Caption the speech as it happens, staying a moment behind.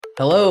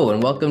Hello,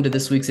 and welcome to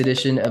this week's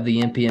edition of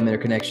the NPM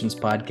Interconnections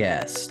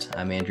podcast.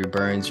 I'm Andrew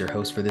Burns, your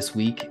host for this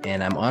week,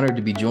 and I'm honored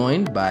to be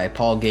joined by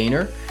Paul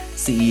Gaynor,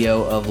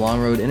 CEO of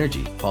Longroad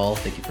Energy. Paul,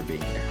 thank you for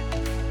being here.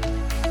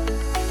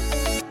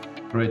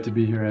 Great to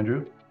be here,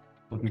 Andrew.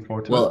 Looking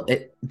forward to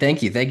it.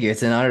 Thank you.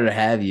 It's an honor to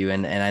have you.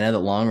 And I know that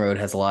Longroad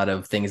has a lot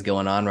of things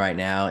going on right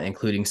now,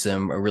 including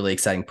some really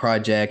exciting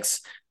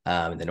projects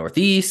in the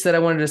Northeast that I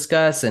want to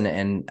discuss,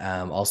 and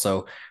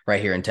also right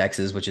here in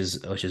Texas, which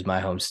is my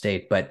home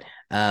state. But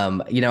I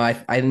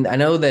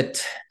know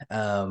that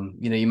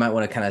you might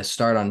want to kind of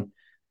start on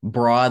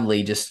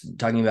broadly just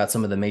talking about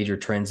some of the major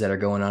trends that are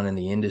going on in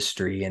the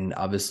industry, and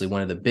obviously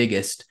one of the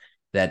biggest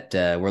that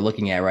we're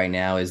looking at right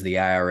now is the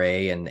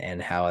IRA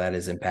and how that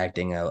is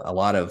impacting a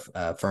lot of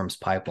firms'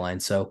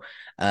 pipelines. So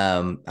I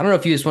don't know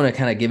if you just want to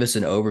kind of give us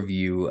an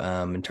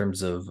overview in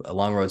terms of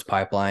Longroad's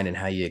pipeline and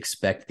how you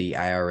expect the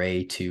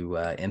IRA to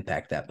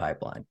impact that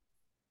pipeline.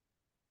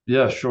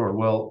 Yeah, sure.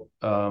 Well,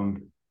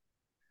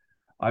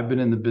 I've been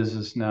in the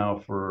business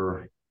now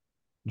for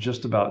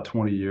just about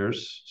 20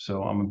 years,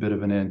 so I'm a bit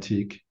of an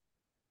antique.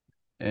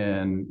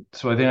 And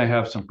so I think I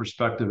have some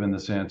perspective in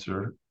this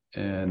answer.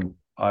 And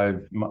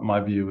my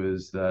view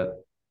is that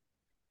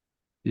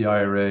the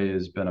IRA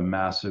has been a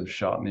massive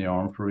shot in the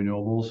arm for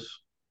renewables.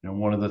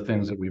 One of the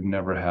things that we've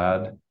never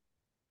had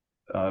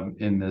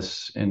in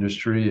this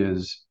industry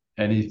is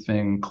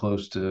anything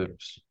close to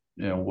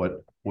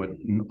what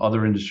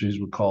other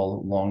industries would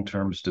call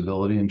long-term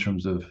stability in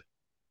terms of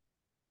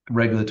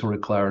regulatory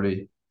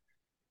clarity.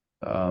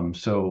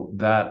 So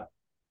that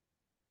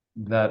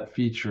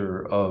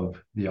feature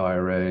of the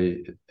IRA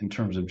in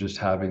terms of just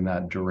having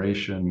that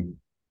duration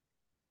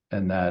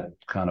and that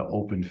kind of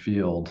open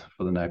field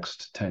for the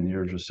next 10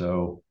 years or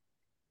so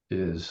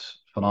is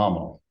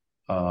phenomenal.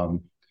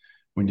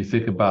 When you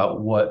think about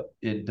what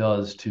it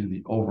does to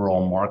the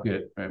overall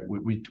market, right,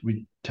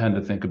 we tend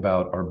to think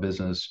about our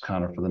business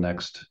kind of for the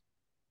next,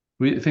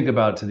 we think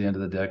about it to the end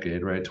of the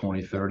decade, right,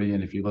 2030.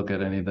 And if you look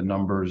at any of the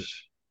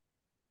numbers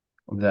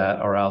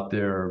that are out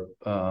there,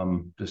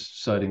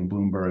 just citing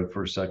Bloomberg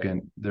for a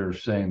second, they're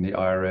saying the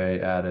IRA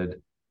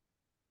added,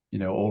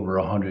 over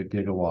 100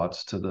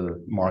 gigawatts to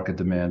the market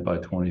demand by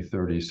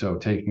 2030. So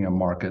taking a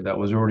market that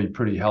was already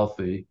pretty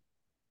healthy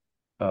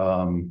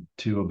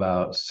to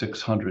about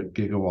 600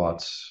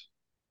 gigawatts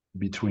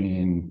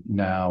between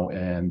now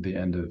and the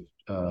end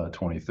of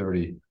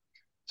 2030.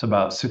 It's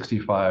about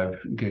 65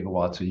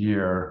 gigawatts a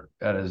year.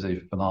 That is a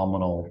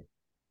phenomenal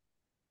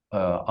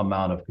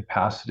amount of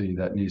capacity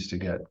that needs to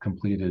get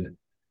completed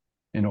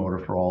in order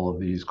for all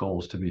of these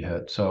goals to be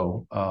hit.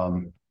 So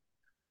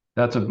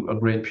that's a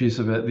great piece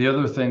of it. The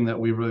other thing that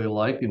we really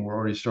like, and we're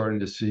already starting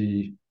to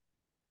see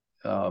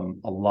a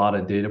lot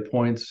of data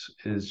points,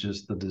 is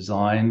just the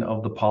design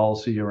of the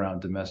policy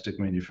around domestic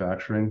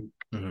manufacturing.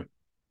 Mm-hmm.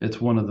 It's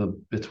one of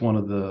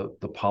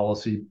the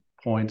policy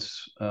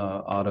points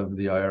out of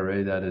the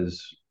IRA that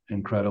is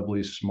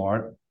incredibly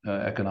smart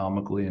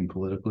economically and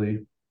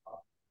politically.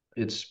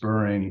 It's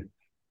spurring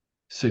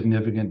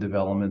significant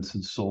developments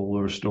in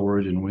solar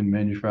storage and wind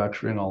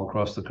manufacturing all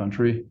across the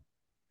country.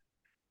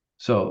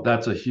 So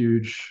that's a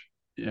huge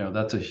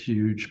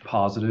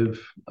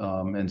positive,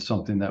 and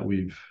something that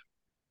we've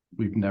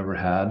never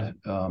had,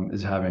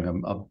 is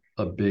having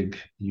a big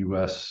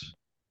U.S.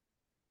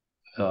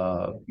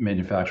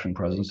 Manufacturing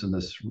presence in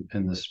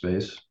this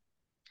space.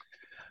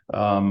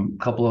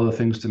 Couple other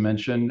things to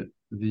mention: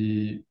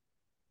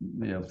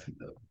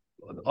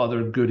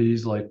 other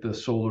goodies like the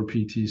solar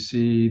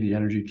PTC, the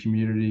energy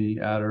community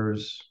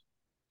adders,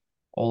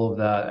 all of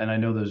that. And I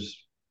know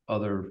there's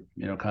other,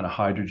 kind of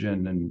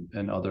hydrogen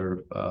and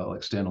other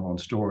like standalone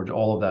storage.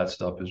 All of that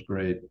stuff is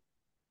great.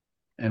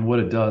 And what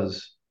it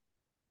does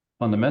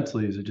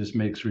fundamentally is it just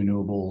makes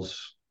renewables,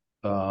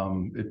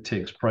 it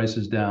takes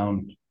prices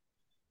down,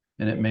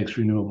 and it makes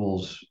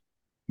renewables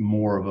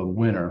more of a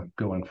winner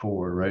going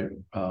forward, right?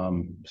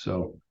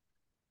 So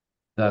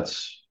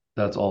that's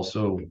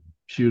also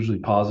hugely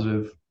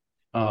positive.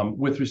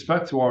 With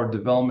respect to our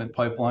development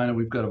pipeline,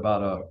 we've got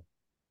about a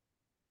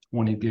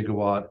 20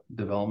 gigawatt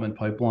development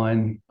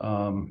pipeline,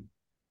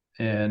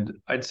 and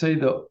I'd say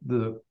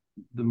the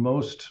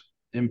most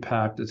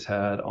impact it's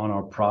had on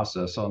our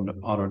process, on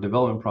our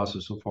development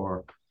process so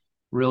far,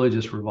 really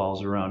just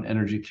revolves around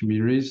energy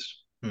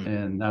communities.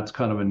 And that's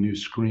kind of a new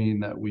screen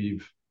that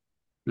we've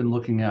been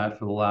looking at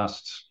for the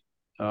last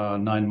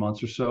 9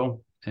 months or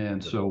so.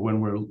 And so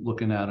when we're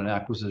looking at an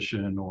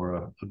acquisition or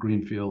a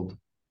greenfield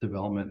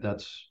development,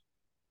 that's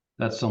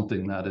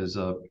something that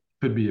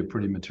could be a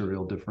pretty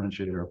material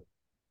differentiator.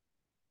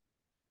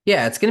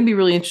 Yeah, it's going to be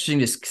really interesting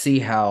to see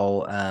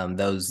how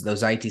those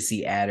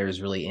ITC adders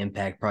really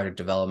impact project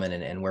development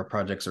and where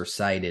projects are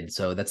cited.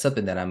 So that's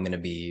something that we're going to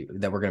be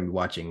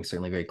watching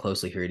certainly very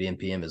closely here at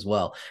NPM as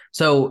well.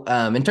 So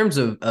in terms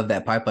of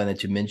that pipeline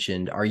that you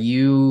mentioned, do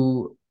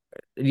you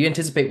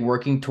anticipate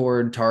working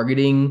toward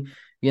targeting,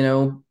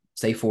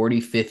 say 40,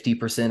 50%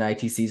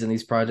 ITCs on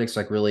these projects,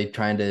 like really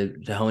trying to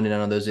hone in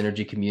on those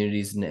energy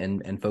communities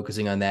and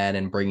focusing on that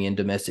and bringing in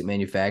domestic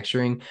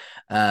manufacturing?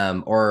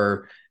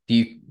 Or do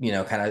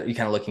you kind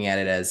of looking at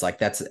it as like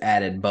that's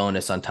added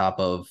bonus on top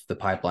of the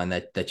pipeline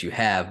that you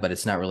have, but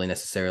it's not really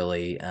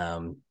necessarily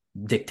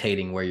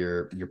dictating where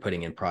you're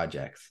putting in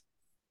projects.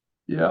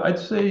 Yeah, I'd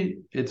say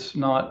it's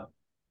not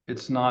at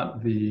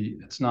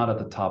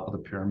the top of the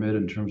pyramid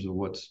in terms of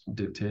what's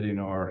dictating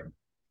our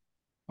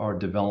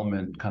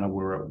development, kind of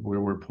where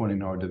we're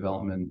pointing our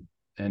development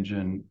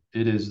engine.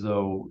 It is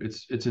though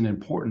it's an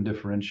important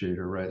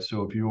differentiator, right?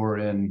 So if you're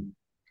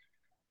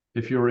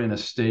in a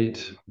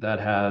state that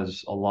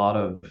has a lot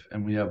of,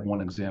 and we have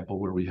one example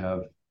where we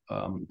have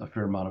a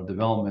fair amount of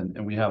development,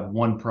 and we have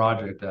one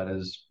project that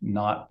is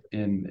not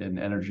in an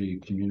energy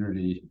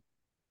community,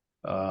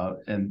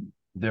 and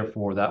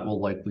therefore that will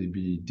likely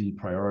be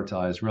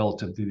deprioritized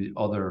relative to the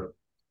other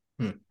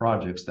Hmm,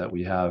 projects that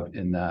we have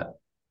in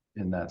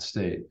that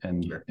state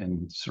and sure.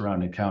 in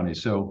surrounding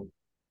counties. So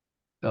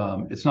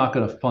it's not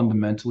going to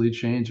fundamentally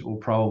change. We'll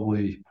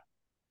probably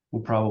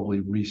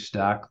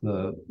restack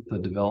the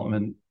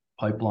development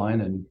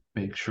pipeline and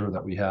make sure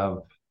that we have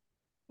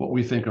what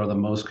we think are the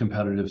most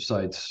competitive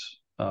sites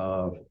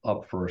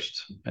up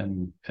first,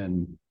 and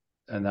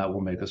that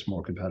will make us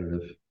more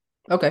competitive.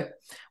 Okay.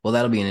 Well,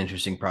 that'll be an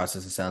interesting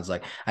process, it sounds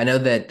like. I know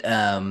that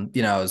I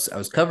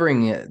was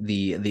covering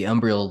the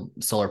Umbriel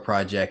solar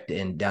project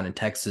in down in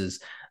Texas,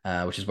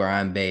 which is where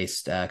I'm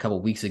based, a couple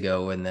of weeks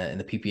ago in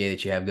the PPA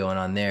that you have going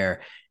on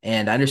there.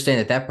 And I understand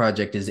that that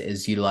project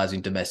is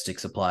utilizing domestic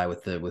supply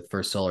with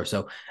First Solar.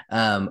 So,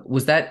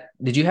 was that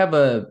did you have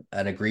a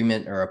an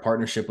agreement or a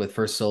partnership with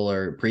First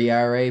Solar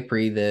pre-IRA,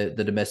 pre the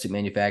domestic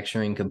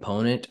manufacturing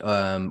component,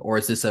 or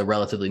is this a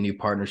relatively new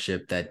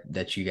partnership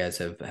that you guys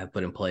have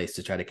put in place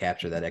to try to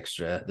capture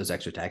those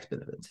extra tax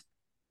benefits?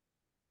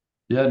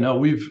 Yeah, no,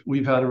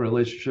 we've had a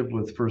relationship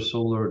with First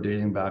Solar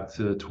dating back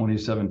to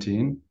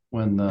 2017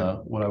 when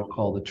Mhm. what I would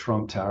call the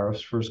Trump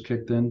tariffs first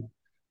kicked in.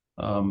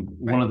 One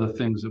Right. of the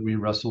things that we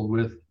wrestled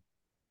with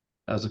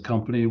as a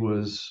company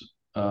was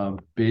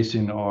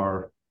basing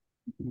our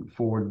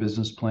forward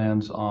business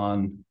plans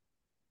on,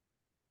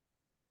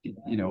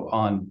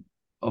 on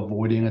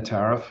avoiding a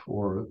tariff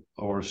or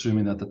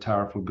assuming that the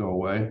tariff would go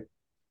away.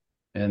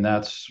 And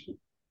that's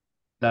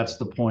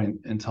the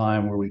point in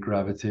time where we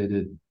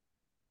gravitated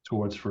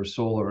towards First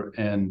Solar,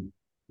 and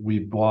we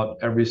bought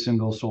every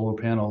single solar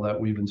panel that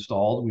we've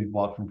installed. We've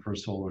bought from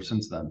First Solar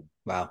since then.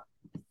 Wow.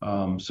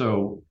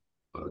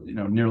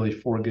 Nearly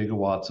 4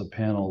 gigawatts of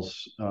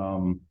panels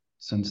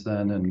since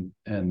then,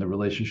 and the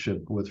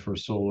relationship with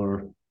First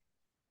Solar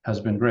has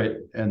been great,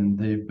 and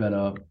they've been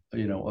a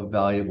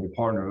valuable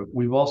partner.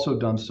 We've also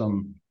done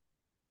some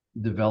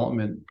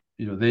development.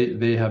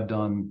 They have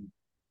done.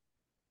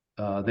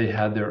 They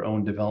had their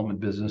own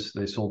development business.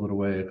 They sold it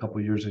away a couple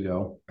of years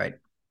ago. Right.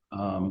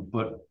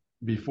 But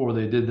before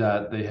they did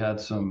that, they had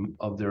some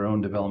of their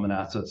own development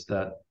assets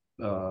that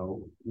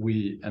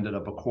we ended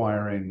up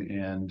acquiring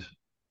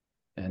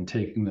and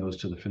taking those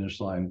to the finish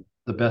line.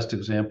 The best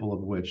example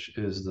of which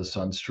is the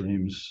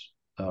Sunstreams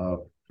uh,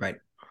 Right.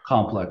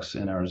 complex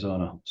in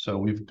Arizona. So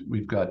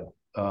we've got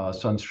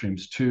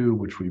Sunstreams 2,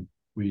 which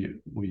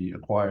we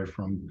acquired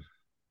from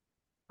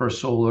First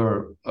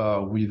Solar.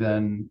 We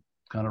then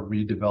kind of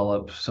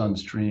redeveloped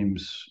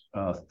Sunstreams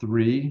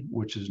 3,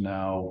 which is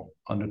now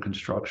under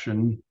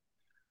construction,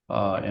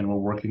 and we're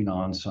working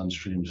on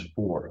Sunstreams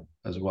 4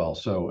 as well.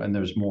 So, and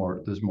there's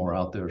more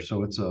out there.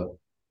 So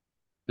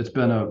it's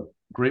been a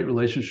great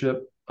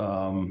relationship.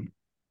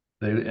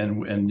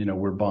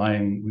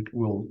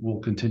 We'll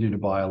continue to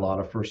buy a lot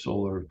of First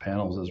Solar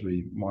panels as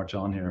we march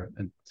on here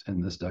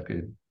in this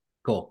decade.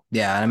 Cool.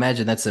 Yeah, I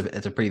imagine that's a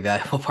pretty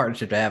valuable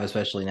partnership to have,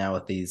 especially now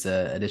with these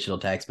additional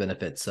tax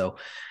benefits. So,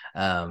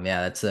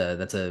 yeah, that's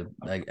a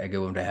good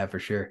one to have for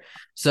sure.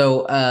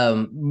 So,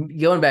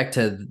 going back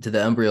to the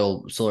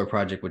Umbriel Solar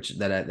project, which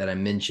that I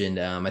mentioned,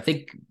 I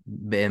think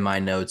in my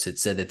notes it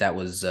said that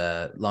was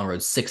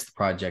Longroad's sixth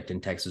project in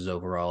Texas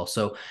overall.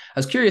 So, I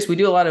was curious. We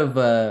do a lot of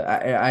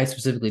I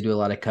specifically do a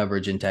lot of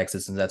coverage in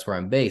Texas, and that's where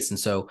I'm based. And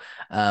so,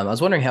 I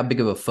was wondering how big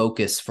of a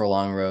focus for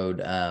Longroad,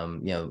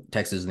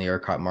 Texas and the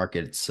ERCOT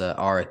markets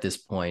are at this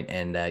point,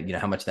 and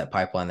how much that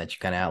pipeline that you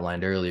kind of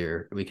outlined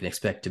earlier we can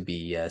expect to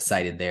be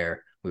cited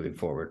there moving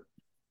forward.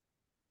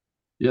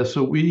 Yeah,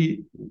 so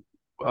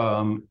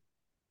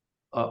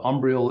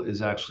Umbriel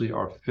is actually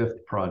our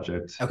fifth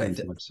project Okay, in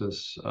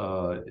Texas.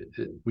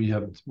 We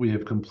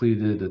have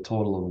completed a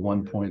total of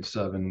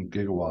 1.7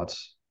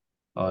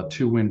 gigawatts,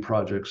 two wind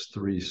projects,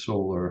 three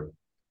solar.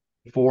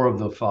 Four of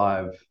the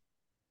five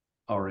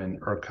are in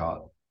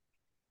ERCOT.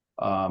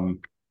 Um,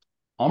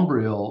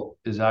 Umbriel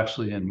is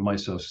actually in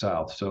MISO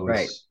South, so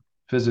right. it's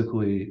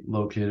physically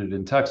located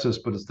in Texas,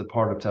 but it's the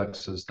part of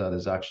Texas that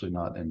is actually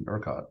not in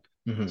ERCOT.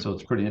 Hmm. So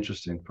it's pretty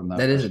interesting from that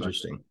That is perspective.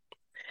 interesting.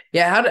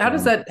 Yeah, how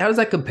does Um,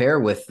 that compare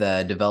with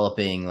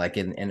developing like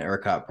in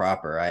ERCOT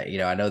proper? I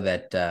know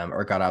that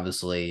ERCOT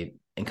obviously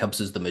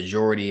encompasses the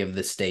majority of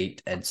the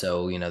state, and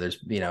so there's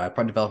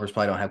developers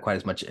probably don't have quite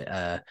as much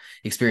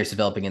experience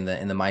developing in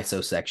the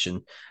MISO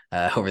section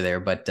over there.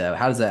 But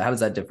how does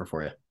that differ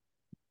for you?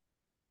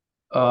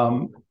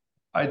 um,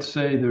 I'd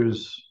say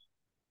there's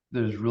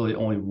there's really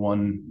only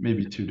one,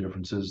 maybe two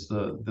differences.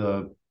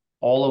 The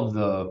all of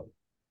the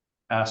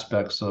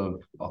aspects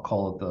of, I'll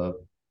call it the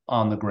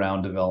on the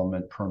ground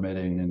development,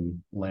 permitting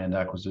and land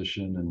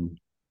acquisition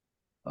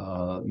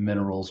and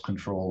minerals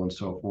control and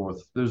so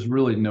forth. There's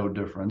really no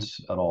difference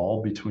at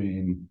all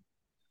between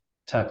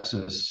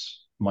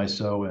Texas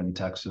MISO and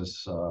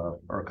Texas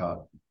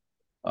ERCOT.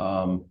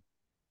 Um,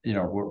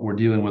 we're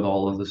dealing with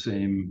all of the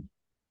same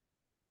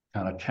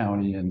kind of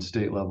county and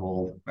state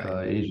level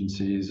Right.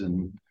 agencies,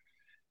 and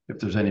if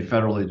there's any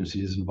federal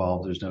agencies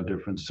involved, there's no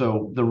difference.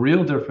 So the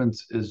real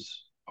difference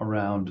is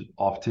around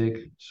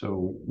offtake.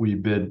 So we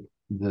bid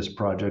this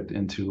project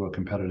into a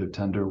competitive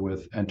tender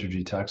with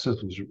Entergy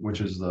Texas,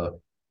 which Mhm. is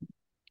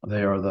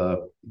they are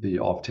the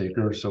off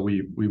taker. So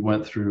we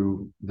went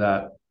through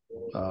that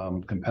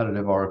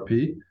competitive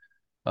RFP,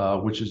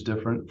 which is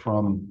different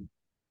from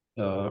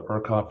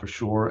ERCOT for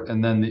sure.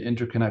 And then the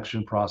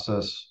interconnection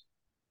process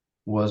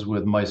was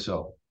with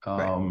MISO.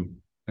 Right.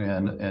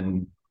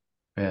 And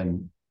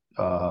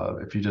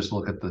if you just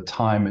look at the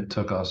time it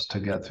took us to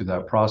get through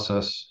that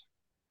process,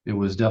 it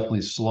was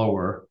definitely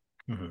slower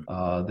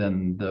Mhm.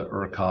 than the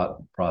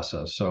ERCOT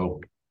process.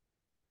 So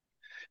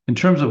in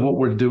terms of what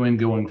we're doing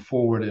going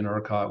forward in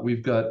ERCOT,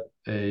 we've got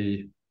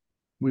a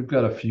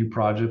few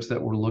projects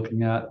that we're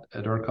looking at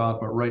ERCOT,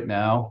 but right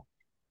now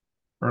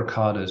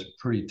ERCOT is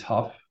pretty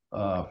tough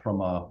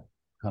from a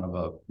kind of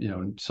a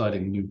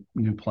citing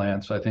new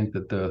plants. So I think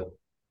that the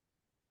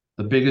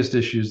biggest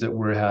issues that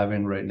we're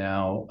having right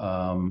now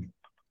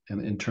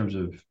in terms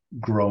of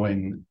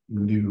growing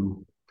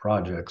new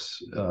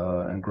projects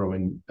and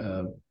growing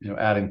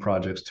adding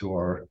projects to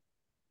our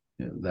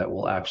that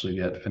will actually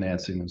get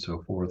financing and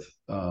so forth.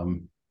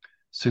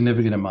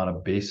 Significant amount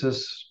of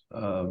basis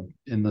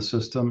in the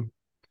system.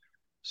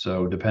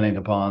 So depending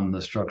upon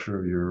the structure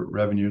of your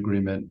revenue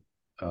agreement,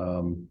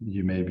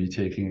 you may be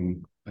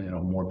taking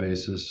more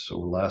basis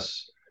or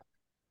less.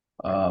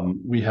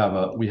 We have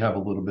a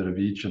little bit of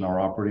each in our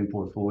operating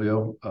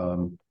portfolio.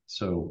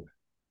 So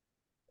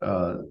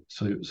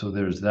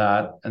there's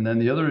that. And then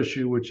the other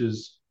issue, which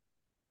is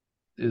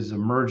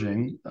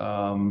emerging,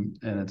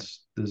 and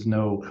there's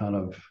no kind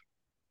of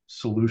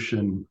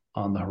solution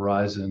on the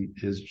horizon,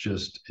 is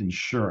just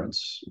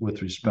insurance with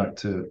Mhm. respect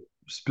to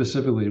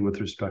specifically with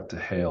respect to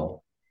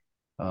hail.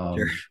 Sure.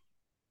 Um,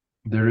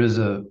 there was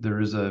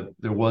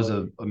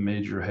a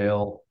major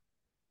hail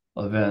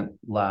event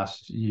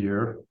last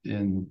year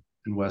in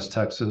West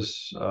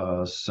Texas.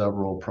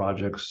 Several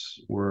projects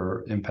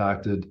were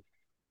impacted.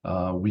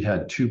 We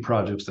had two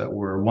projects that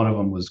were, one of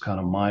them was kind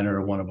of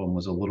minor, one of them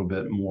was a little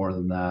bit more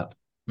than that.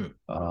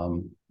 Hmm.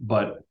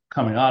 But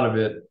coming out of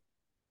it,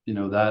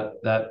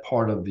 that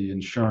part of the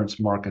insurance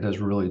market has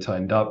really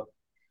tightened up.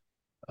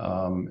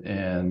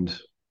 And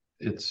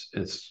if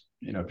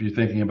you're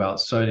thinking about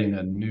citing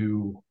a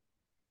new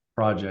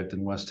project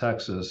in West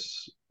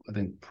Texas, I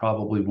think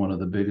probably one of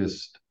the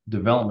biggest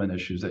development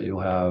issues that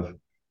you'll have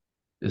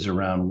is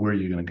around where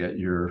you're going to get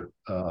your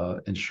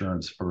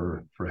insurance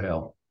for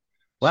hail.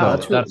 Wow,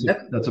 So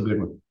that's a big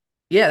one.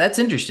 yeah, that's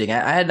interesting.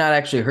 I had not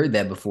actually heard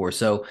that before.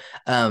 So,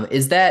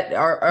 is that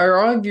are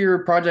all of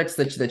your projects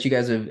that you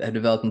guys have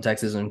developed in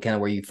Texas and kind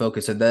of where you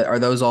focus, are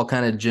those all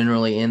kind of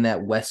generally in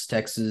that West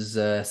Texas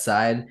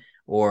side,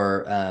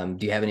 or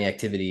do you have any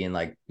activity in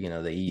like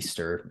the East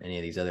or any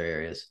of these other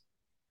areas?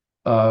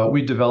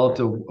 We developed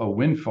a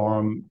wind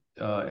farm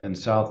in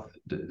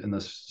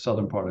the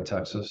southern part of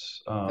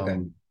Texas, Okay.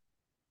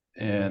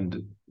 and uh,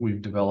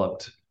 we've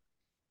developed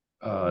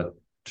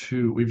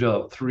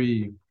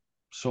three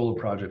solar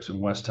projects in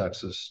West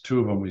Texas. Two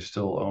of them we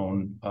still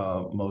own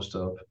most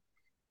of,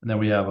 and then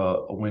we have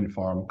a wind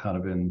farm kind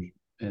of in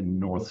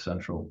north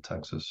central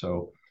Texas.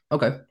 So,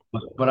 Okay.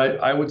 but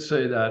I would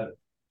say that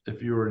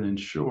if you're an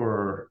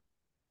insurer,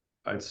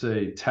 I'd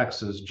say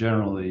Texas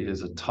generally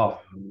is a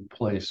tough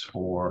place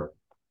for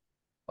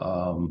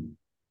um,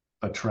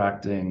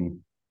 attracting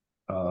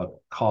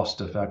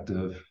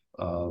cost-effective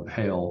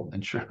hail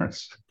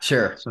insurance.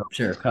 Sure. So it's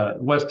Sure. kind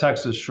of West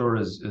Texas, sure,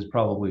 is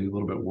probably a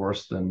little bit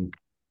worse than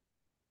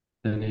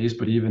East,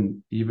 but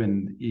even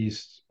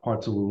East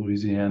parts of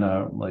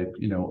Louisiana, like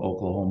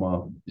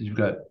Oklahoma, you've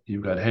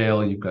got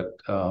hail, you've got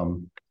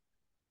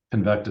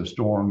convective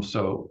storms.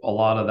 So a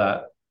lot of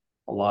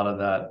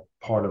that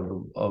part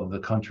of the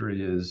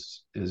country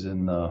is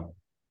in the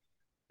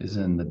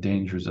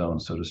danger zone,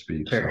 so to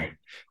speak. Sure. So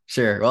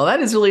Sure. Well, that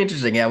is really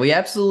interesting. Yeah, we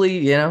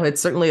absolutely, it's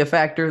certainly a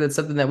factor. That's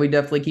something that we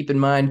definitely keep in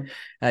mind,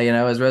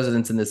 as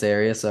residents in this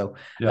area. So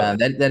yeah,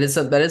 that is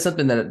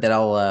something that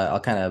I'll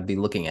kind of be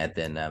looking at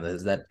then.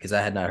 Is that because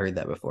I had not heard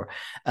that before.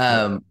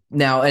 yeah.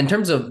 Now, in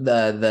terms of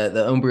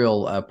the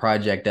Umbriel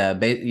project,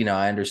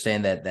 I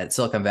understand that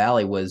Silicon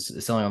Valley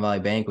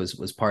Bank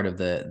was part of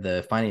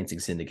the financing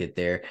syndicate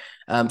there.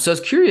 So I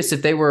was curious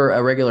if they were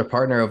a regular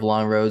partner of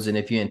Longroads and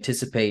if you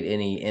anticipate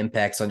any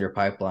impacts on your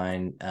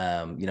pipeline,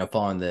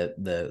 following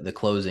the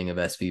closing of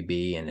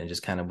SVB and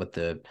just kind of what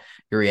your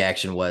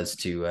reaction was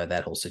to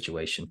that whole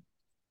situation.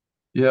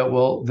 Yeah,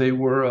 well, they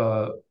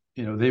were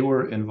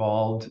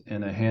involved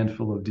in a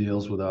handful of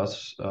deals with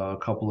us, a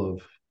couple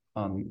of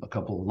on a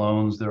couple of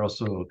loans. They're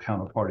also a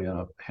counterparty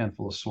on a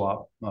handful of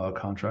swap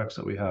contracts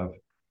that we have.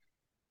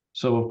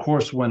 So of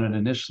course, when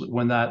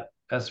that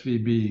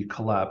SVB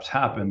collapse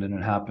happened, and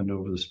it happened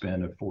over the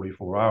span of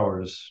 44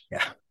 hours,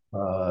 Yeah.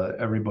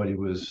 everybody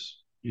was,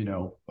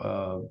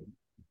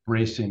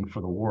 bracing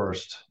for the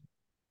worst.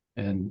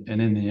 And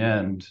in the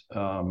end,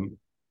 kind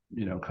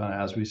of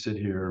as we sit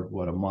here,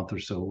 what, a month or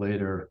so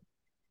later,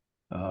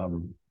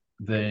 um,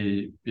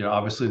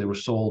 obviously they were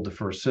sold to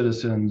First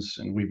Citizens,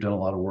 and we've done a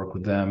lot of work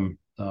with them.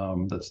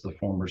 That's the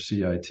former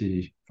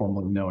CIT,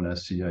 formerly known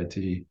as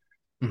CIT.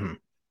 Hmm.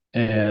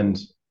 And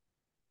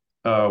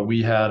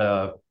we had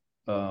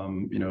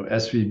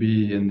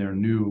SVB in their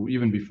new,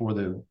 even before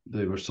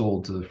they were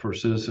sold to the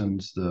First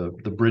Citizens, the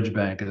bridge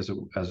bank, as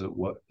it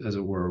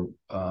were,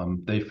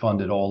 they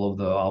funded all of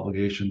the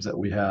obligations that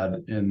we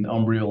had in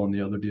Umbriel and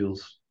the other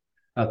deals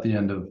at the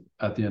end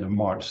of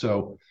March.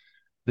 So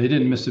they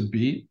didn't miss a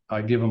beat.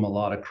 I give them a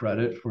lot of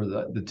credit for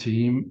the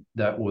team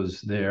that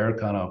was there,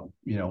 kind of,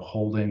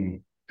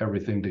 holding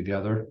everything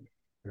together.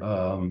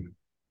 Um,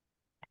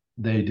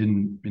 they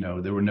didn't,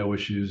 there were no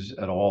issues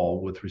at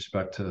all with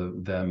respect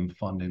to them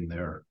funding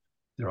their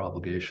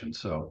obligations.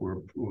 So we're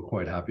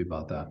quite happy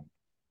about that.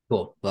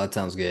 Cool. Well, that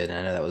sounds good.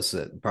 I know that was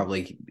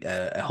probably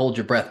a hold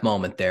your breath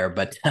moment there,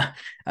 but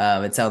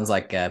it sounds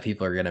like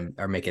people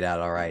are make it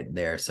out all right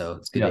there. So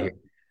it's good to Yeah. hear.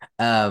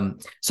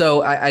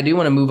 So I do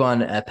want to move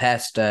on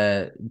past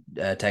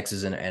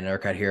Texas and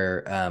ERCOT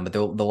here. But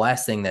the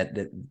last thing that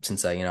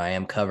since I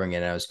am covering it,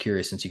 and I was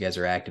curious since you guys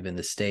are active in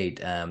the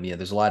state,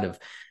 there's a lot of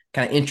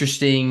kind of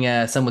interesting,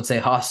 some would say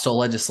hostile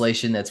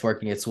legislation that's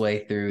working its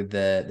way through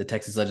the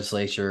Texas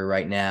legislature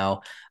right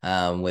now,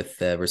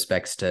 with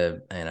respects to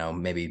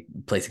maybe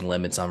placing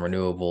limits on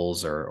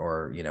renewables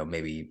or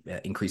maybe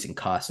increasing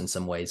costs in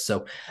some ways.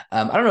 So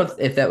I don't know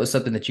if that was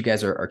something that you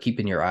guys are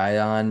keeping your eye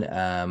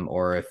on,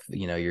 or if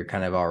you're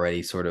kind of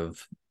already sort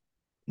of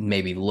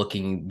maybe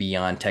looking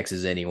beyond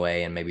Texas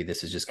anyway, and maybe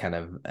this is just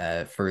kind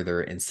of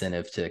further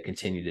incentive to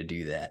continue to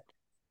do that.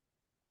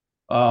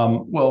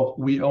 Well,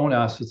 we own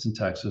assets in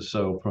Texas,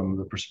 so from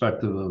the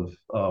perspective of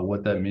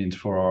what that means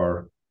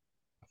for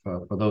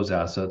those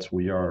assets,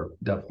 we are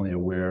definitely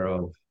aware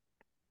of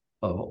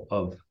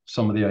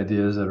some of the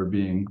ideas that are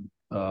being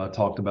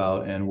talked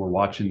about, and we're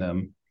watching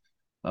them.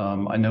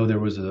 I know there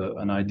was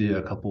an idea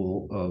a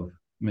couple of,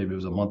 maybe it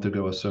was a month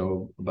ago or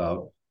so,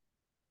 about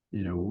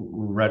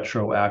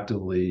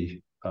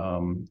retroactively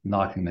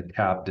knocking the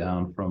cap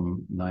down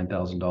from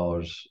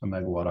 $9,000 a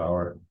megawatt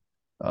hour.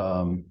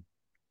 Um,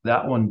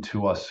 that one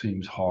to us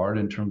seems hard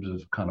in terms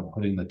of kind of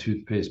putting the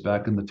toothpaste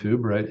back in the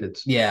tube, right?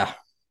 It Yeah,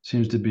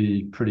 seems to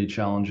be pretty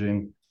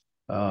challenging,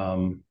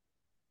 and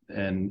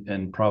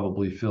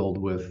probably filled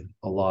with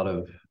a lot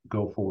of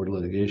go forward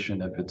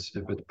litigation if it's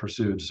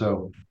pursued.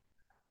 So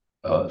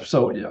I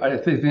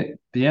think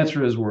the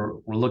answer is we're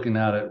looking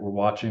at it, we're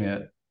watching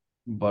it,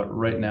 but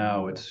right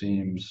now it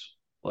seems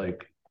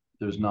like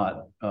there's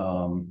not.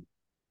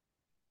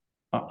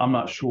 I'm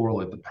not sure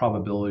like the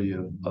probability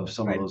of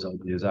some of right. those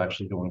ideas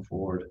actually going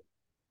forward.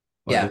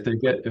 But Yeah.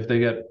 if they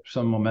get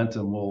some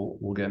momentum,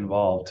 we'll get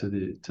involved to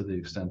the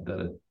extent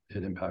that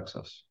it impacts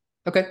us.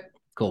 Okay.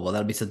 Cool. Well,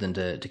 that'll be something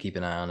to keep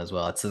an eye on as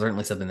well. It's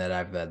certainly something that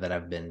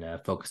I've been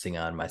focusing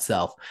on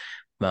myself,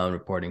 my own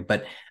reporting.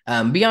 But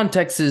beyond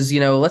Texas,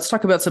 let's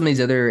talk about some of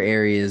these other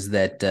areas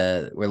that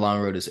where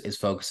Longroad is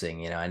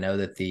focusing. I know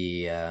that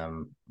I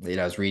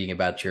was reading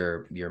about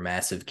your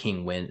massive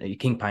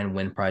King Pine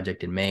Wind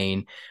project in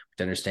Maine, which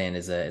I understand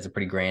is a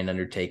pretty grand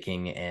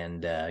undertaking,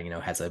 and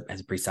has a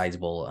pretty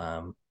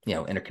sizable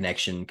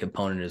interconnection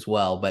component as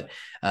well. But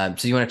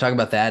so you want to talk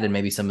about that and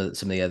maybe some of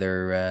the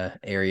other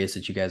areas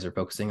that you guys are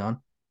focusing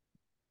on?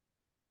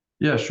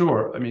 Yeah,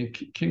 sure. I mean,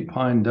 King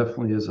Pine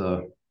definitely is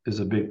a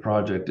big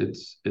project.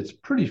 It's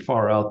pretty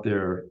far out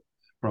there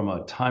from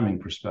a timing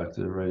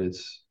perspective, right?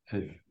 It's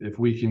if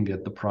we can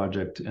get the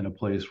project in a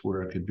place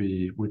where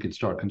we could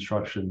start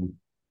construction,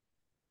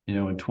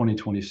 in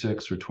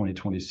 2026 or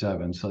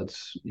 2027. So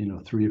that's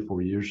 3 or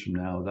 4 years from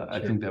now. That I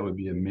Sure. think that would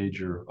be a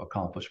major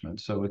accomplishment.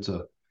 So it's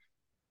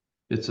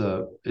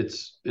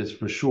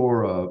for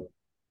sure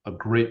a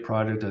great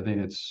project. I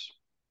think it's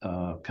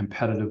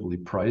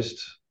competitively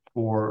priced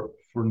for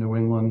New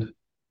England.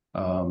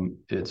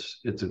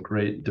 It's a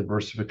great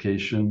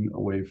diversification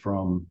away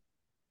from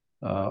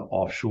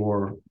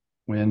offshore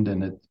wind,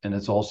 and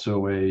it's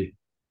also a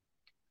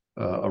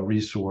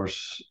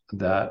resource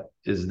that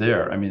is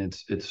there. I mean,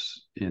 it's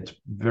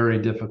very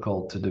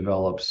difficult to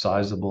develop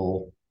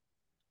sizable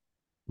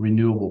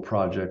renewable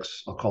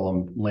projects. I'll call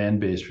them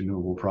land-based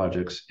renewable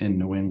projects in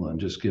New England,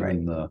 just Right.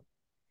 given the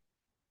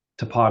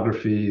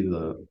topography,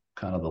 the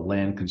kind of the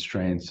land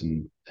constraints,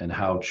 and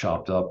how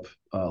chopped up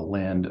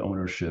land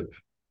ownership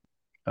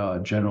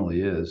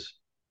generally is.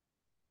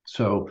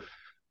 So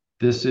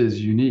this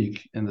is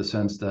unique in the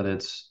sense that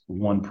it's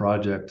one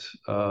project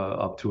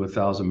up to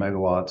 1,000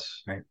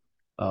 megawatts Right.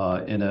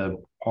 in a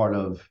part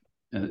of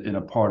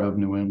a part of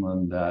New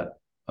England that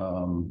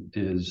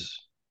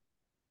is,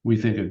 we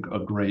think, a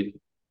great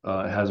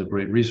it has a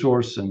great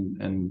resource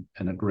and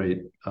a great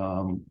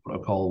what I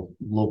call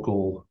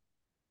local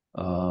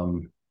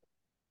the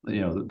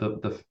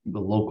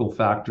local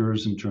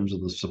factors in terms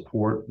of the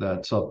support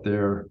that's up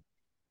there.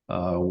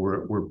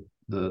 We're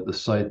the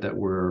site that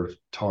we're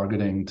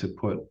targeting to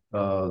put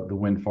the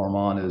wind farm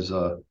on is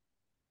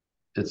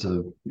it's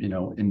a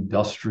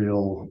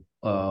industrial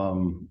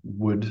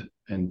wood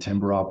and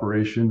timber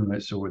operation,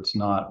 right? So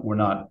we're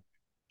not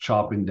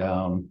chopping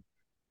down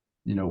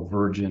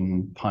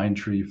virgin pine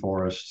tree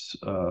forests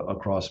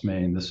across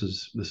Maine. This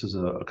is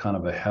a kind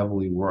of a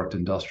heavily worked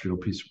industrial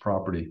piece of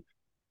property.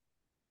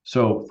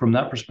 So from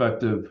that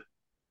perspective,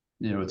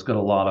 it's got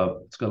a lot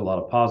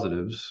of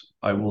positives.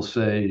 I will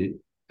say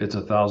it's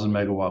 1,000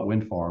 megawatt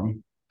wind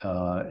farm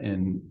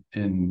in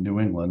New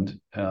England,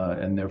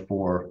 and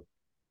therefore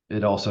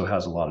it also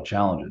has a lot of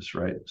challenges,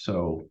 right?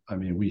 So I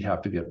mean, we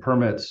have to get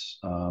permits.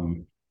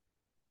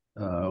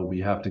 We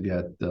have to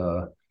get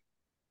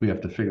we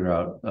have to figure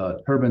out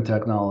turbine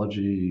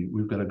technology.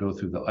 We've got to go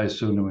through the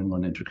ISO New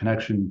England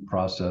interconnection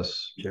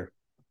process. Sure.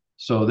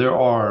 So there's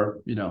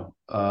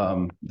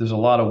a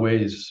lot of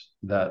ways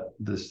that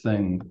this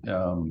thing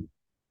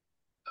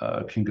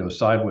can go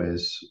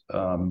sideways,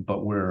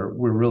 but we're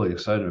really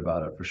excited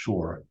about it for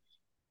sure.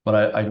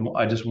 But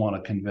I just want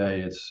to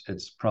convey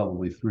it's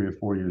probably 3 or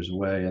 4 years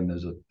away, and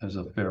there's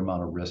a fair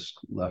amount of risk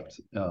left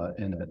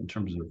in it in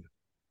terms of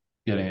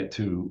getting it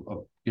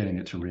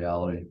to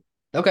reality.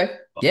 Okay.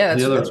 Yeah,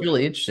 The that's other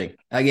really interesting.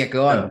 Yeah,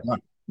 go on. yeah Go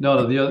on.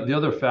 no the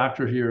other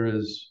factor here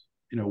is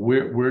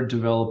we're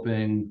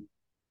developing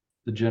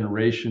the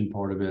generation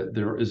part of it.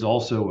 There is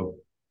also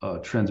a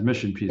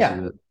transmission piece of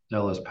Yeah. it.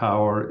 LS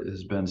Power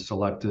has been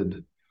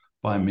selected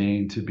by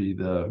Maine to be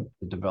the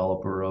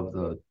developer of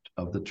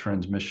the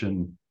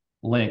transmission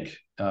link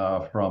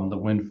from the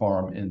wind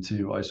farm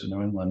into ISO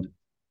New England.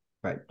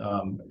 Right.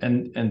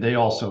 And they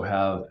also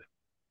have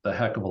a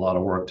heck of a lot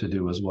of work to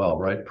do as well,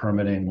 right?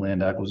 Permitting,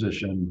 land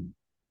acquisition,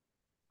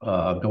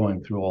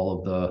 going through all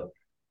of the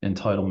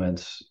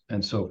entitlements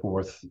and so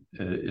forth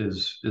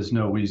is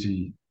no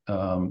easy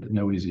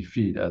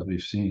feat, as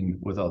we've seen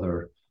with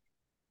other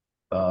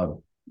uh,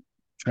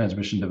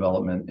 transmission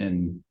development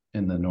in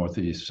the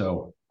Northeast.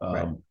 So,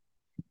 Right.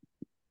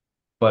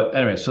 but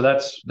anyway, so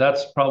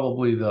that's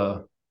probably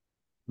the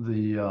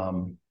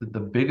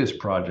biggest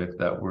project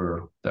that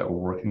we're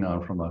working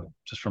on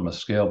from a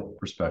scale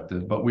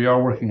perspective. But we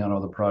are working on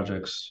other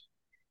projects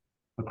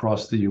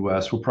across the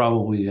U.S. We're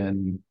probably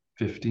in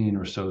 15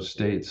 or so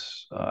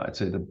states. I'd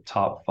say the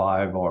top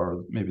five,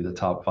 or maybe the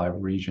top five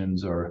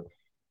regions, are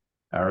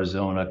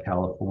Arizona,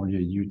 California,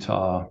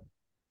 Utah.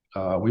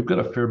 We've got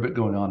a fair bit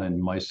going on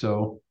in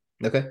MISO,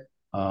 Okay.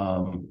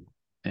 um,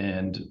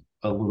 and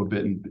a little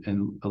bit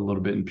in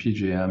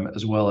PJM,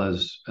 as well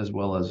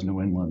as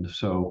New England.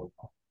 So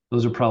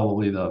those are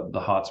probably the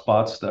hot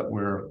spots that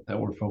we're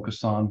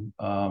focused on.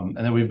 And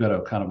then we've got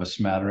a kind of a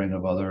smattering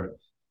of other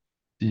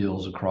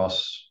deals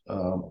across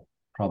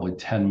probably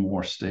 10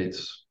 more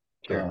states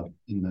Sure.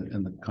 in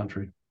the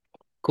country.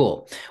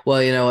 Cool. Well,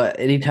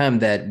 anytime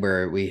that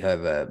we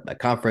have a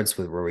conference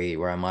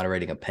where I'm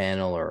moderating a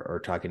panel or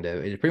talking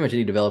to pretty much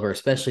any developer,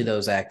 especially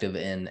those active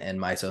in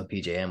MISO and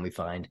PJM, we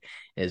find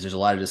is there's a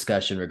lot of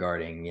discussion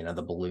regarding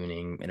the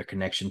ballooning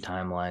interconnection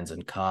timelines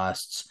and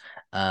costs.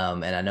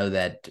 And I know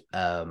that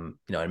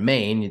in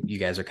Maine, you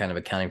guys are kind of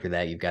accounting for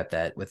that. You've got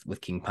that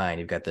with King Pine,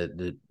 you've got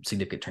the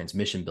significant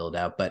transmission build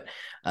out. But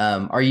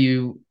are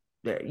you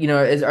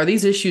are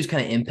these issues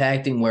kind of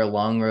impacting where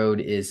Longroad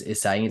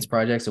is citing its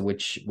projects, or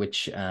which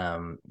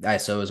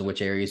ISOs,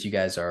 which areas you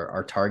guys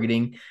are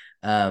targeting?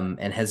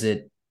 And has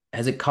it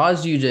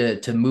caused you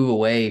to move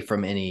away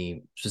from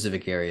any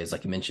specific areas?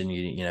 Like you mentioned,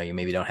 you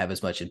maybe don't have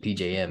as much in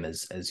PJM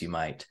as you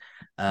might.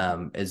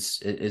 How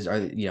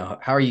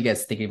are you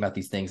guys thinking about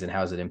these things, and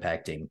how is it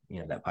impacting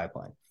that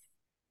pipeline?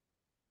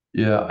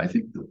 Yeah, I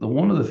think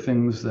one of the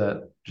things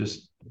that,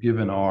 just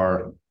given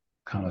our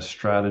kind of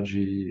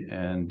strategy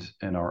and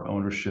our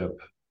ownership,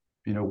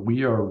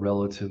 we are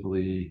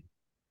relatively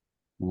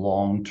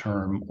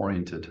long-term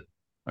oriented,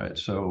 right?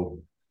 So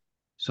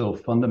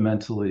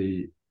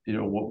fundamentally,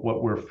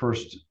 what we're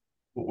first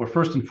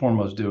and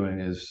foremost doing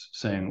is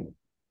saying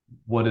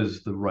what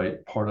is the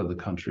right part of the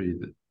country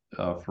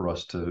for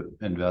us to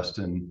invest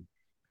in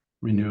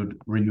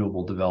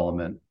renewable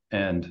development,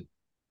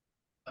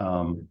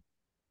 um,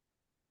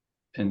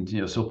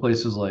 and so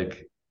places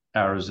like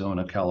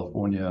Arizona,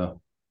 California,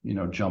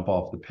 jump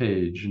off the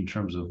page in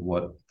terms of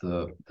what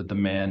the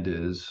demand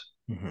is,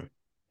 Mm-hmm.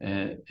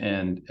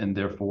 and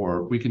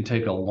therefore we can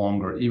take a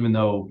longer, even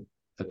though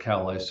the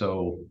Cal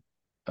ISO,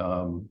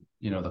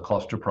 the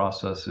cluster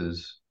process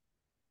is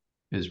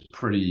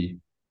pretty,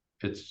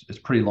 it's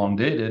pretty long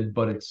dated,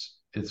 but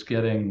it's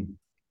getting,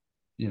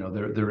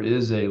 there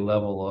is a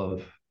level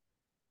of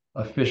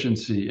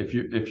efficiency. If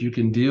you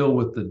can deal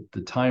with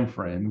the time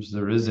frames,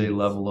 there is a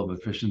level of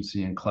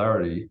efficiency and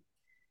clarity.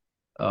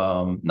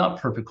 Not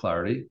perfect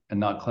clarity, and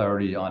not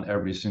clarity on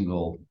every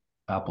single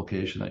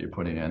application that you're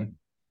putting in,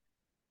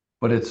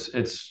 but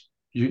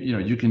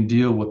you can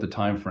deal with the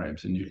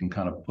timeframes and you can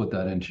kind of put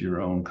that into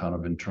your own kind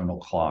of internal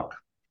clock.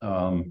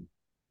 Um,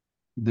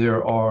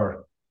 there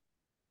are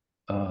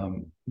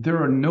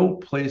there are no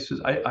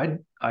places.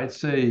 I'd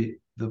say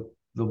the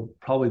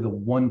probably the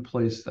one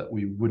place that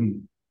we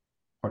wouldn't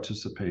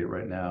participate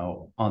right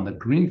now on the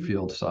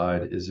greenfield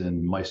side is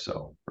in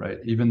MISO, right?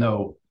 Even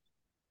though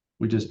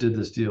we just did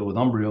this deal with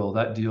Umbriel,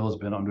 that deal has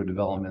been under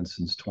development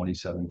since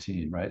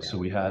 2017, right? So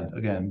we had,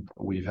 again,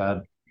 we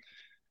have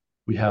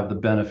the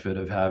benefit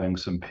of having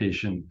some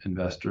patient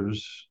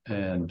investors,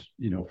 and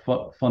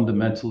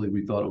fundamentally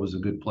we thought it was a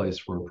good place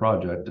for a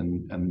project,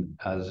 and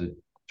as it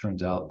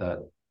turns out,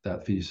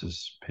 that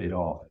thesis paid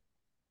off.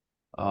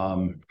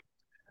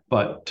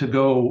 But to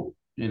go,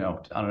 I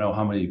don't know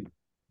how many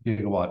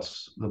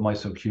gigawatts the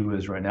MISO queue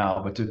is right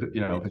now, but if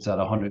it's at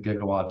 100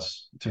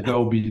 gigawatts, to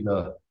go be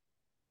the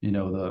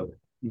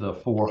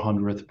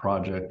 400th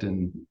project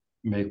and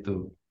make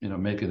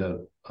it a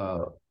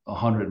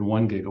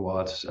 101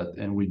 gigawatts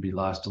and we'd be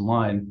last in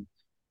line.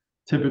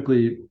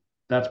 Typically,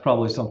 that's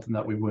probably something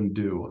that we wouldn't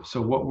do.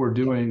 So what we're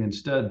doing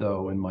instead,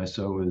 though, in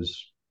MISO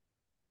is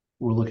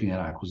we're looking at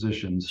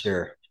acquisitions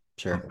Sure, of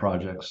sure.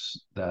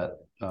 projects that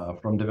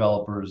from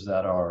developers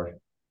that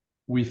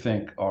we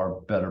think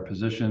are better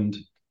positioned,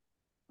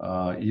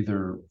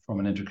 either from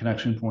an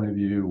interconnection point of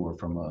view or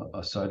from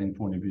a siting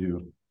point of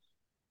view.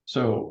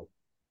 So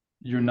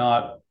you're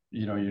not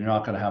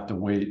going to have to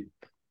wait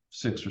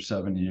 6 or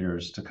 7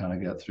 years to kind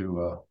of get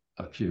through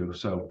a queue.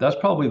 So that's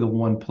probably the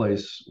one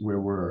place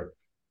where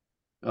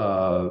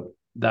uh,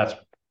 that's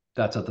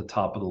that's at the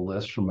top of the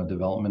list from a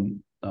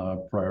development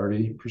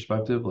priority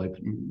perspective. Like,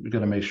 we got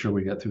to make sure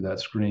we get through that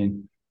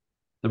screen.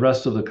 The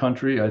rest of the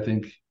country, I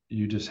think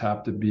you just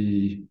have to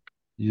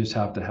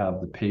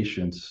have the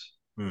patience.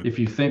 Hmm. If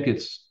you think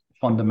it's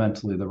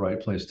fundamentally the right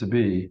place to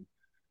be,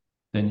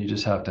 then you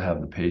just have to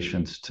have the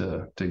patience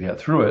to get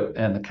through it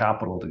and the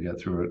capital to get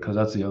through it. Because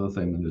that's the other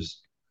thing.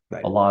 There's a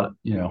Right. lot,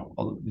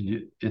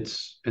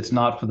 it's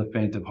not for the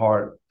faint of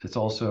heart. It's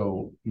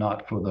also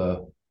not for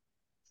the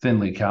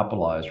thinly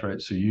capitalized,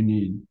 right? So you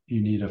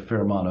need a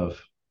fair amount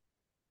of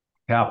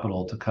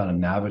capital to kind of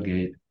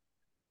navigate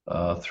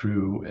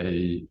through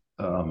a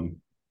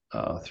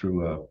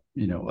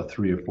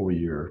 3 or 4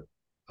 year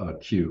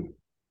queue.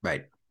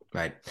 Right.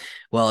 Right.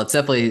 Well, it's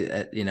definitely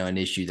an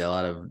issue that a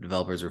lot of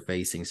developers are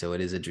facing. So it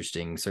is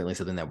interesting. Certainly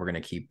something that we're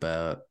going to keep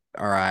our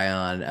eye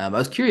on. I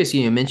was curious.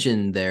 You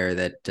mentioned there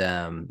that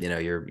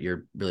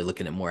you're really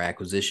looking at more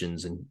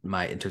acquisitions in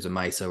terms of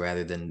MISO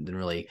rather than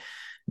really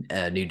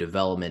new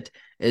development.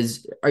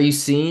 Are you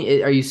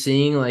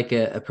seeing like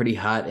a pretty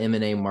hot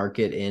M&A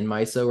market in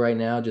MISO right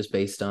now, just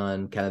based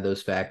on kind of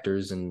those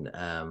factors and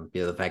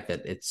the fact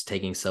that it's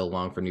taking so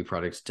long for new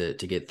products to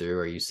get through?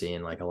 Are you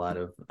seeing like a lot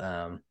of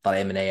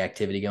M&A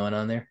activity going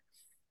on there?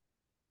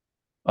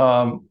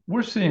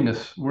 We're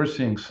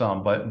seeing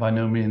some, but by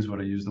no means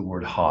would I use the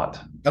word hot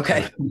to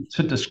Okay.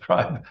 to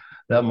describe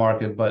that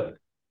market. But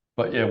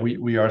yeah,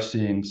 we are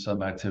seeing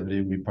some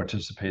activity. We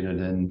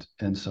participated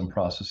in some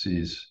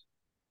processes,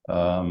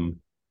 um,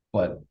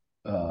 but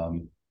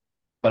um,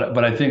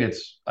 but I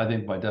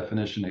think by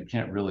definition it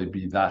can't really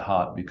be that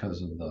hot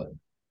because of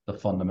the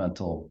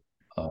fundamental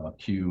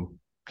queue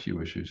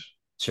issues.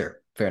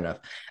 Sure, fair enough.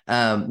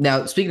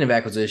 Now, speaking of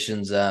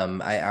acquisitions,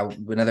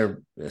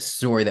 another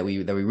story that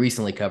we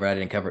recently covered. I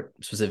didn't cover it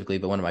specifically,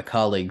 but one of my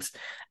colleagues,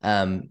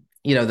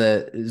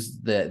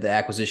 the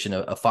acquisition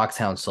of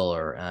Foxhound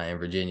Solar in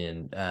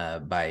Virginia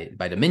by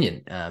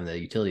Dominion, the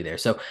utility there.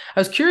 So I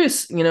was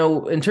curious,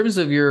 in terms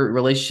of your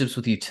relationships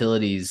with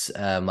utilities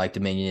like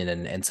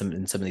Dominion and some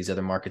of these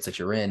other markets that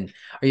you're in,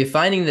 are you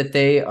finding that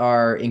they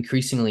are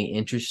increasingly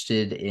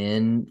interested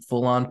in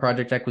full-on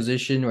project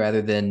acquisition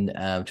rather than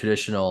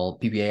traditional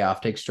PPA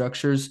offtake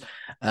structures?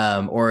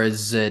 Or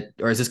is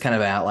this kind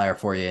of an outlier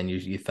for you, and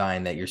you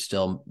find that you're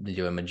still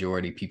doing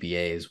majority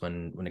PPAs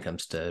when it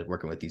comes to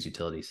working with these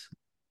utilities?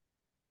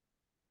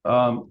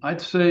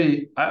 I'd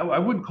say I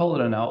wouldn't call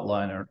it an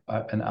outlier.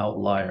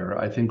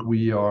 I think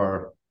we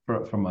are,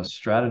 from a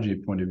strategy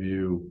point of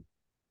view,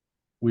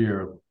 we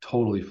are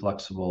totally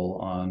flexible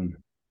on,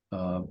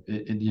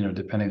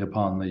 depending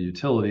upon the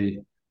utility,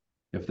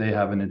 if they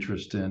have an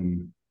interest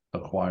in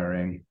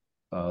acquiring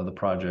the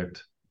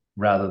project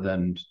rather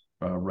than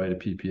write a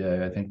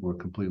PPA. I think we're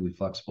completely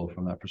flexible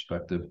from that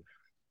perspective.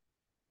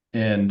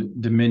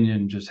 And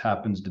Dominion just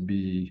happens to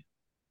be,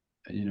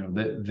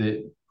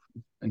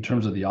 in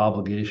terms of the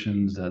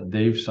obligations that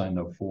they've signed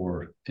up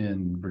for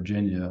in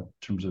Virginia, in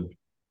terms of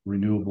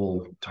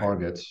renewable Right.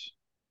 targets,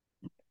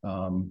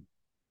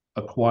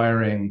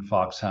 acquiring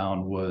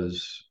Foxhound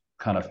was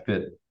kind of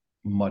fit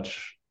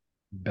much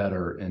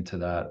better into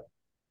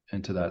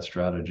that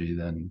strategy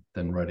than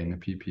writing a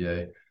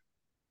PPA.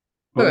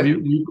 But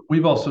Okay.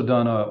 we've also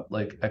done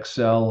like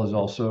Excel is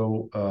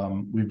also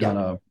we've Yeah.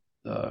 done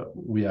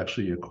we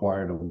actually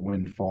acquired a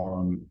wind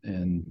farm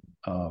in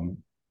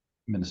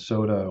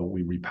Minnesota.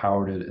 We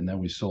repowered it and then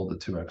we sold it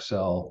to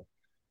Excel.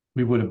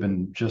 We would have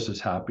been just as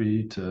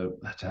happy to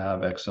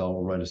have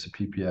Excel write us a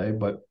PPA,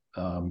 but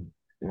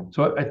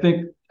so I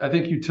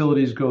think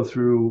utilities go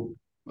through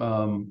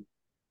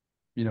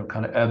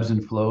kind of ebbs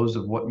and flows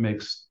of what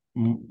makes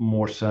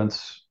more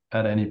sense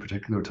at any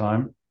particular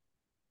time.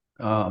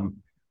 Um,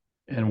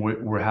 and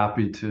we're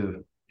happy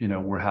to,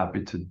 we're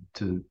happy to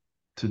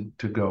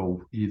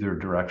go either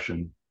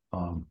direction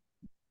on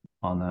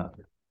that.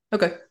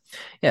 Okay.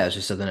 Yeah, it's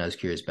just something I was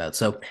curious about.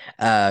 So,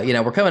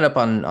 we're coming up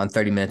on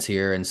 30 minutes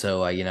here, and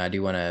so I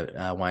do want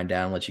to wind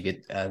down and let you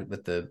get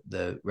with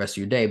the rest of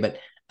your day. But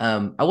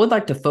I would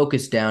like to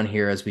focus down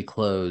here as we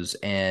close.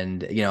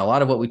 And a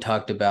lot of what we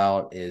talked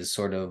about is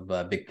sort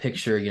of big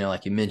picture.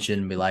 Like you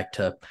mentioned, we like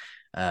to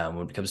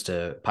when it comes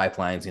to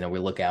pipelines, we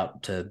look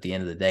out to the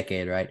end of the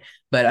decade, right?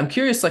 But I'm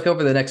curious, like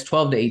over the next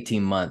 12 to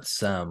 18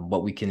 months,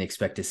 what we can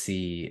expect to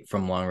see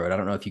from Longroad. I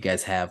don't know if you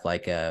guys have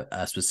like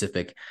a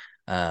specific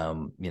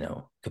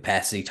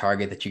capacity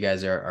target that you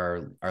guys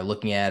are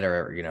looking at,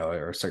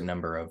 or a certain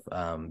number of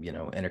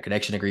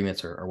interconnection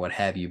agreements or what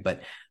have you.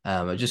 But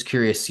I'm just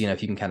curious,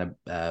 if you can kind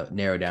of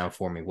narrow down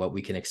for me what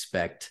we can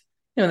expect,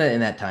 in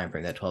that time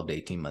frame, that 12 to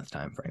 18 month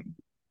time frame.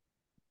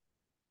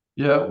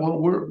 Yeah, well,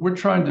 we're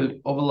trying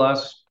to over the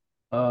last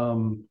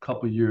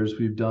couple of years,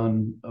 we've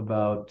done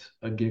about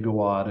a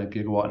gigawatt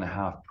and a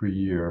half per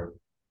year,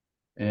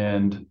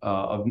 and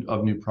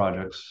of new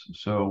projects.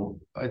 So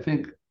I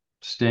think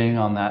staying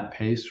on that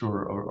pace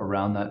or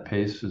around that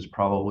pace is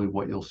probably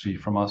what you'll see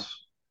from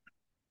us.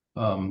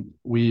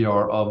 We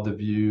are of the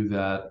view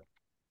that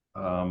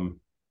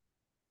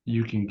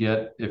you can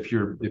get if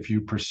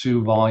you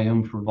pursue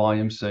volume for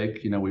volume's sake,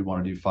 we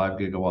want to do 5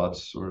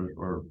 gigawatts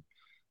or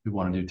we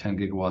want to do 10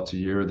 gigawatts a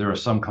year. There are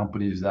some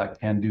companies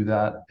that can do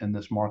that in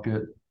this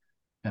market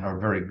and are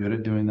very good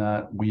at doing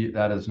that.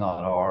 That is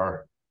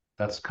not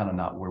that's kind of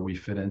not where we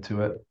fit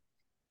into it.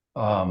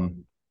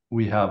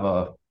 We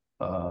have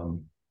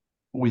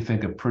we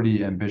think a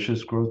pretty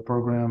ambitious growth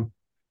program,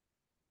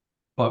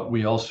 but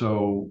we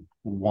also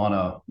want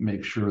to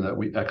make sure that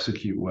we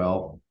execute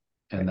well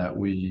and that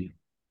we're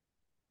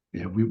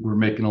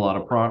making a lot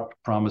of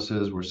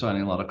promises. We're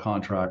signing a lot of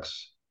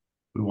contracts.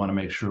 We want to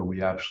make sure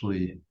we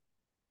actually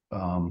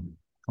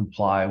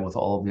comply with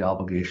all of the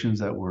obligations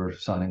that we're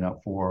signing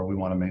up for. We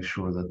want to make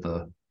sure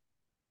that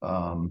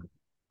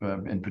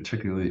in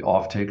particularly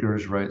off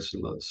takers, right?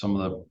 So some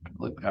of the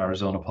like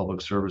Arizona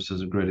Public Service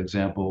is a great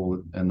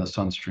example, and the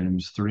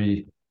Sunstreams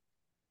 3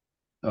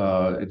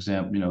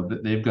 example.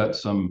 They've got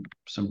some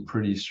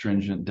pretty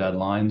stringent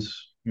deadlines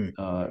Hmm.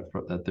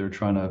 that they're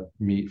trying to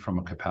meet from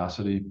a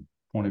capacity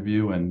point of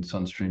view, and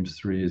Sunstreams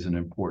 3 is an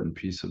important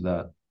piece of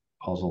that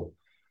puzzle.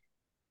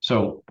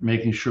 So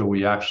making sure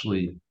we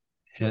actually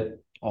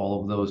hit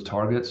all of those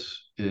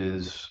targets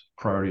is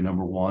priority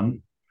number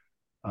one.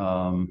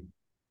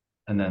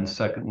 And then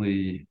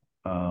secondly,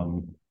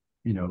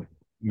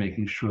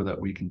 making sure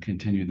that we can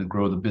continue to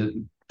grow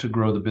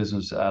the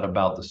business at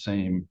about the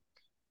same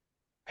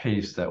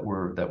pace that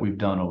we've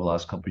done over the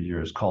last couple of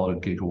years. Call it a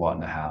gigawatt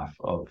and a half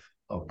of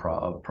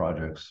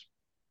projects.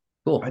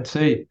 Cool. I'd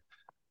say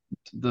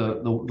the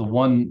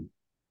one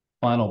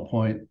final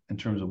point in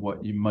terms of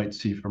what you might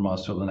see from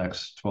us over the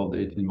next 12 to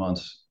 18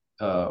 months,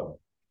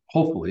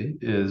 hopefully,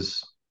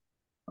 is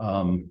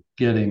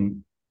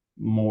getting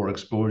more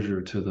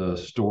exposure to the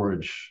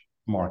storage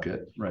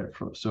market, right?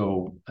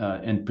 So,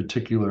 in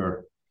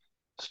particular,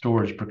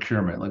 storage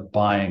procurement, like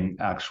buying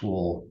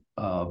actual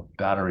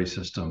battery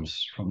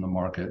systems from the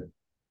market.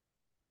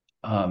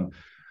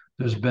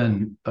 There's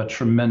been a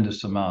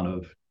tremendous amount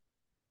of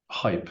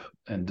hype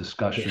and Yeah.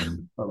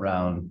 discussion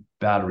around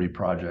battery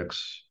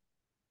projects,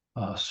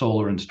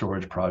 solar and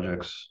storage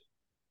projects.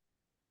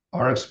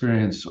 Our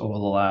experience over the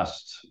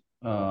last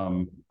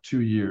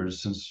 2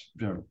 years, since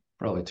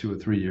probably 2 or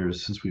 3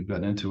 years since we've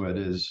got into it,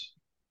 is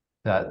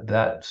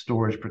that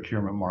storage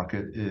procurement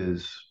market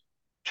is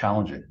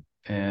challenging,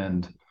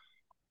 and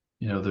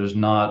there's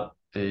not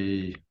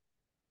a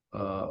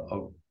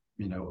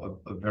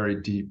very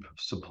deep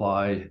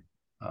supply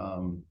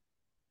um,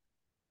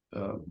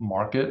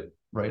 market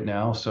right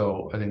now.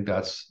 So I think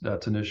that's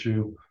an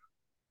issue.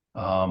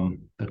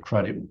 The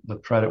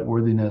credit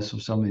worthiness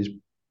of some of these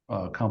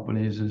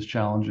companies is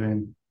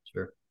challenging.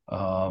 Sure.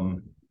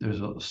 There's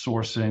a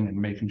sourcing and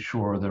making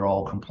sure they're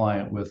all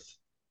compliant with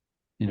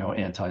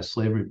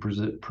anti-slavery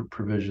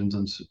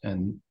provisions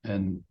and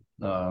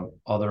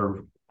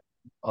other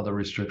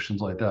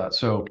restrictions like that.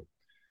 So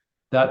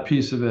that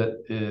piece of it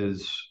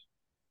is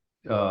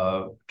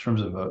in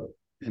terms of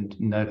in the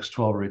next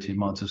 12 or 18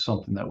 months is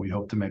something that we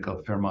hope to make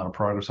a fair amount of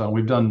progress on.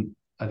 We've done,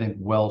 I think,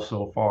 well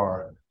so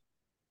far,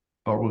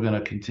 but we're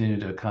going to continue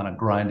to kind of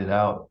grind it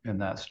out in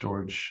that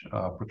storage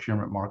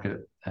procurement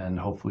market, and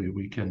hopefully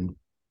we can,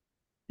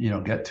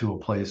 get to a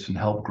place and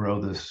help grow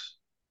this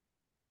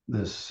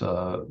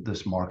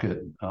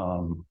market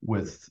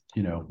with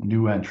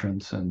new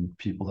entrants and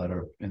people that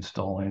are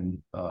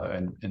installing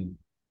and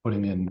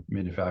putting in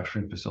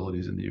manufacturing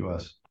facilities in the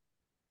U.S.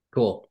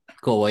 Cool.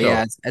 Cool. Well,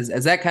 yeah, So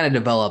as that kind of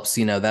develops,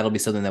 that'll be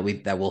something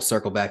that we'll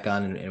circle back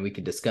on and we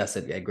can discuss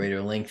it at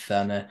greater length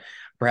on a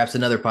perhaps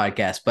another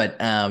podcast. But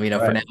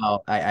for Right.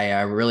 now,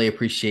 I really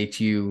appreciate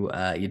you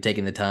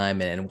taking the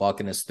time and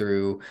walking us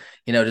through,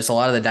 just a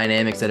lot of the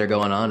dynamics that are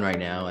going on right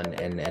now,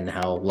 and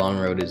how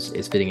Longroad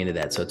is fitting into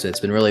that. So it's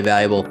been really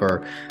valuable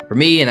for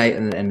me, and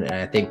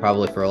I think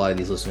probably for a lot of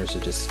these listeners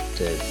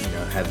to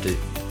have to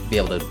be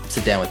able to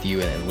sit down with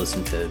you and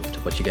listen to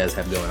what you guys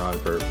have going on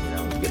for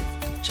a good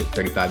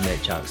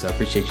 35-minute chunk. So I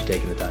appreciate you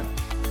taking the time.